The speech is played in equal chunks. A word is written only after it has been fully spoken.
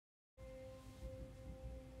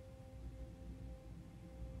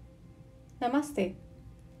Namaste.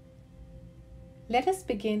 Let us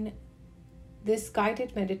begin this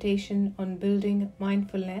guided meditation on building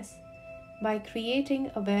mindfulness by creating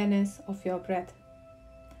awareness of your breath.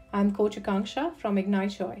 I'm Coach Akanksha from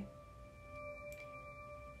Ignite Joy.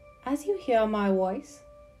 As you hear my voice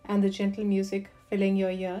and the gentle music filling your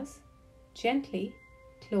ears, gently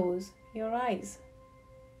close your eyes.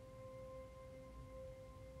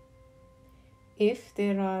 If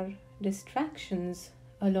there are distractions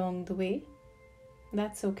along the way,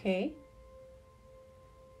 that's okay.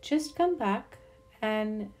 Just come back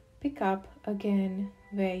and pick up again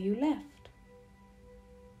where you left.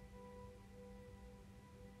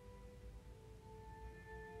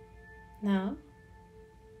 Now,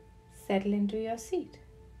 settle into your seat.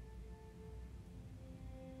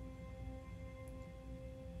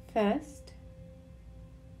 First,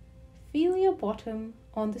 feel your bottom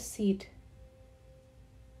on the seat,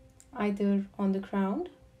 either on the ground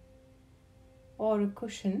or a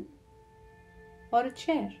cushion or a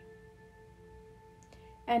chair,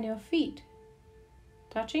 and your feet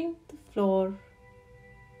touching the floor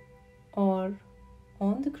or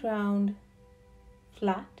on the ground,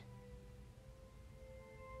 flat,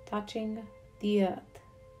 touching the earth.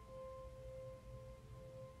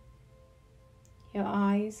 Your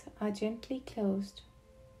eyes are gently closed,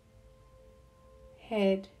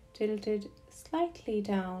 head tilted slightly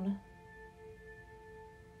down.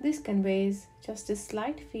 This conveys just a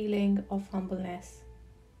slight feeling of humbleness,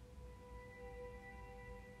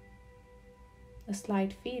 a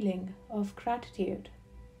slight feeling of gratitude.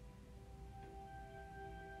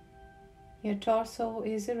 Your torso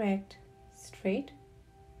is erect, straight,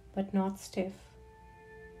 but not stiff.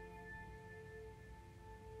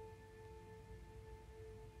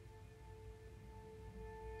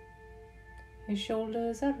 Your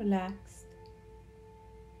shoulders are relaxed.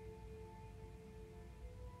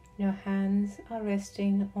 Your hands are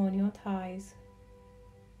resting on your thighs.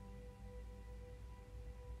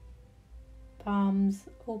 Palms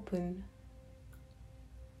open,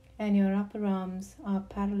 and your upper arms are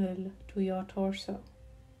parallel to your torso.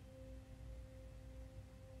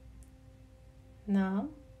 Now,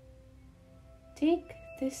 take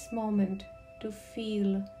this moment to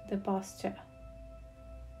feel the posture.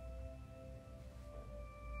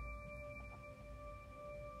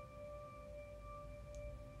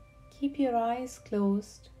 Keep your eyes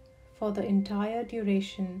closed for the entire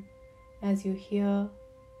duration as you hear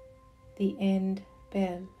the end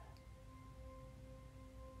bell.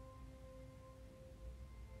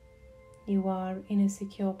 You are in a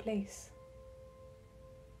secure place.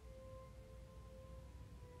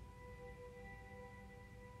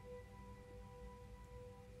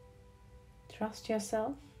 Trust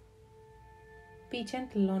yourself. Be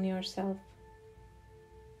gentle on yourself.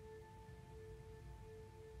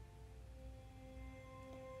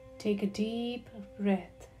 Take a deep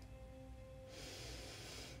breath.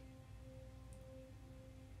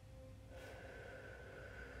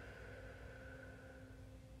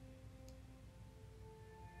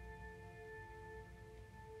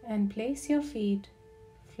 And place your feet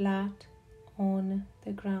flat on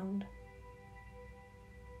the ground.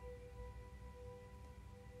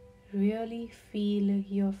 Really feel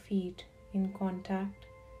your feet in contact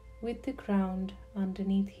with the ground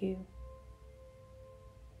underneath you.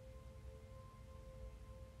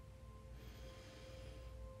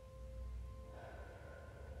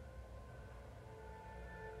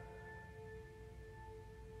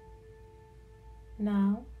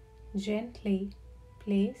 Now, gently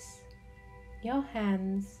place your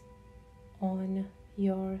hands on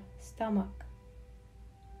your stomach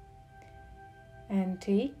and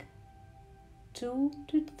take 2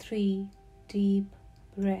 to 3 deep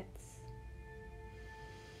breaths.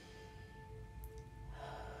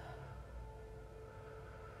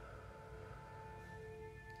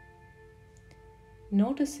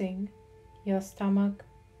 Noticing your stomach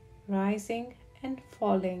rising and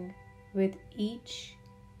falling with each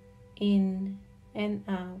in and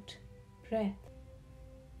out breath.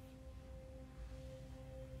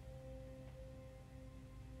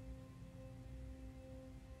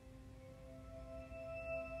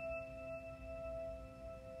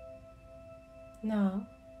 Now,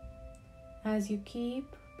 as you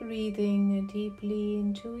keep breathing deeply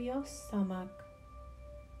into your stomach,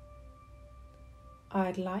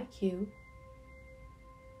 I'd like you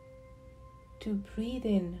to breathe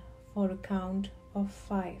in for a count of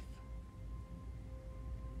 5.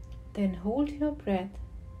 Then hold your breath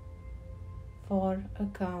for a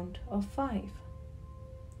count of 5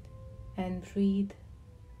 and breathe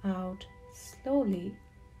out slowly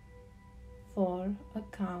for a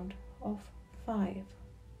count of 5.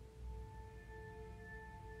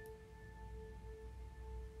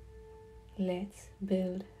 let's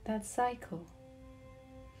build that cycle.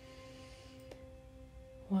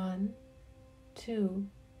 1, 2,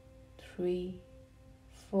 3,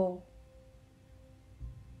 4,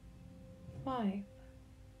 5.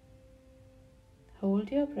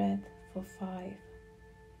 Hold your breath for 5.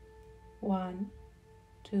 1,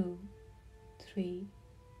 2, 3,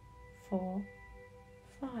 4,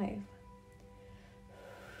 5.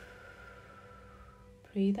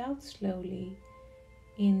 Breathe out slowly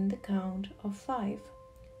in the count of 5.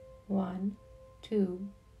 1, 2,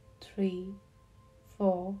 3,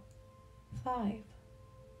 4, 5.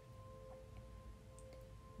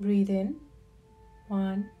 Breathe in.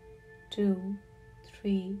 1, 2,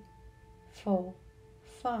 3, 4,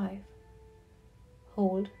 5.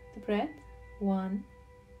 Hold the breath. 1,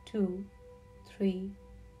 2, 3,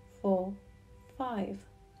 4, 5.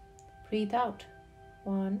 Breathe out.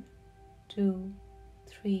 1, 2,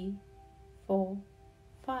 3, 4,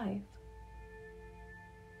 5.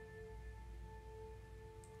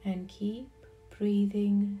 And keep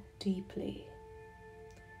breathing deeply.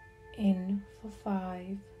 In for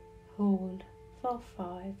 5, hold for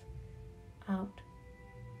 5, out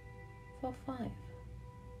for 5.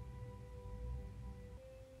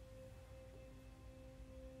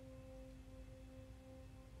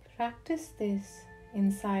 Practice this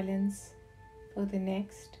in silence for the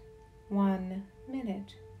next 1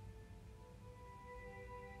 minute.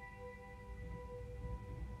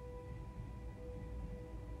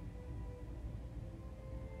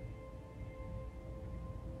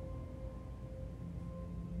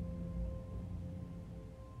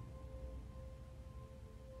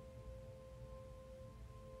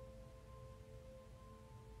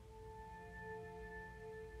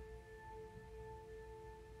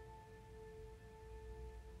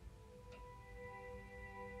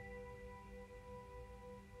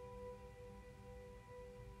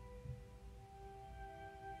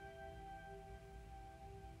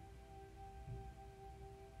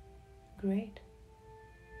 Great.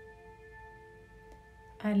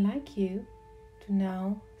 I'd like you to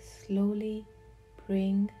now slowly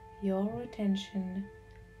bring your attention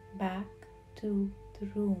back to the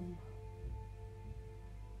room,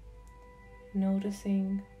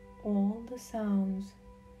 noticing all the sounds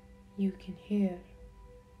you can hear.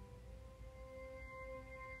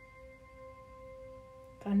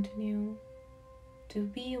 Continue to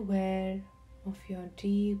be aware of your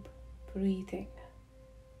deep breathing,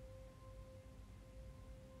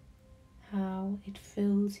 how it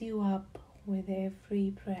fills you up with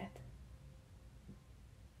every breath.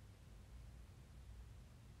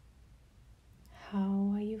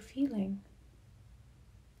 How are you feeling?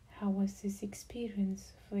 How was this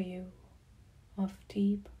experience for you of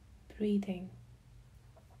deep breathing?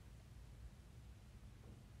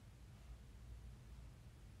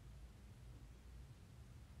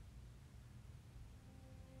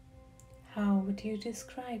 How would you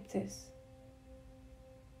describe this?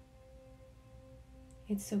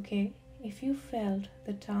 It's okay if you felt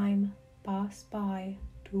the time pass by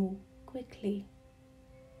too quickly.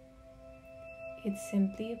 It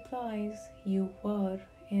simply implies you were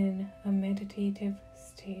in a meditative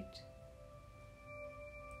state.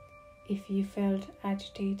 If you felt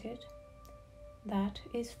agitated, that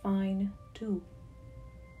is fine too.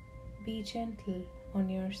 Be gentle on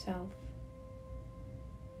yourself.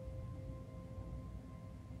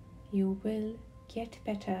 You will get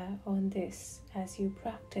better on this as you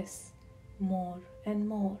practice more and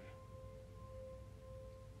more.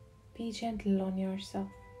 Be gentle on yourself.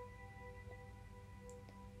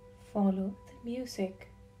 Follow the music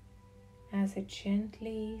as it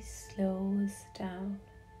gently slows down.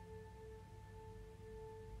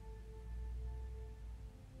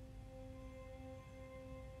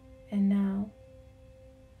 And now,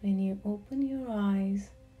 when you open your eyes,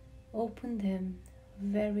 open them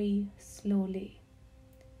very slowly,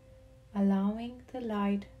 allowing the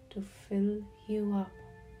light to fill you up.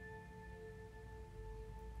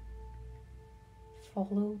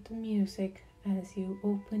 Follow the music as you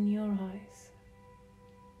open your eyes.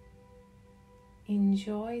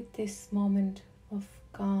 Enjoy this moment of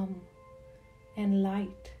calm and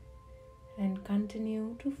light, and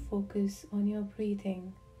continue to focus on your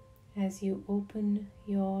breathing as you open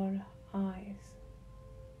your eyes.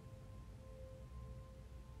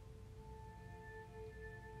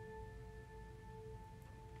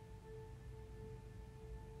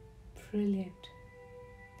 Brilliant.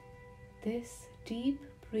 This deep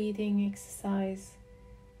breathing exercise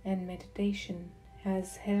and meditation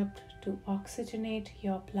has helped to oxygenate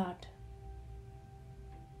your blood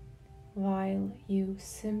while you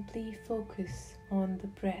simply focus on the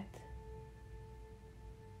breath.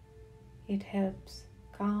 it helps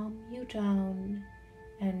calm you down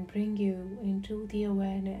and bring you into the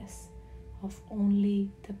awareness of only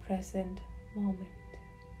the present moment.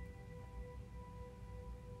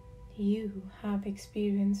 You have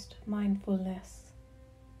experienced mindfulness.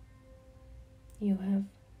 You have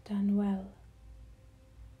done well.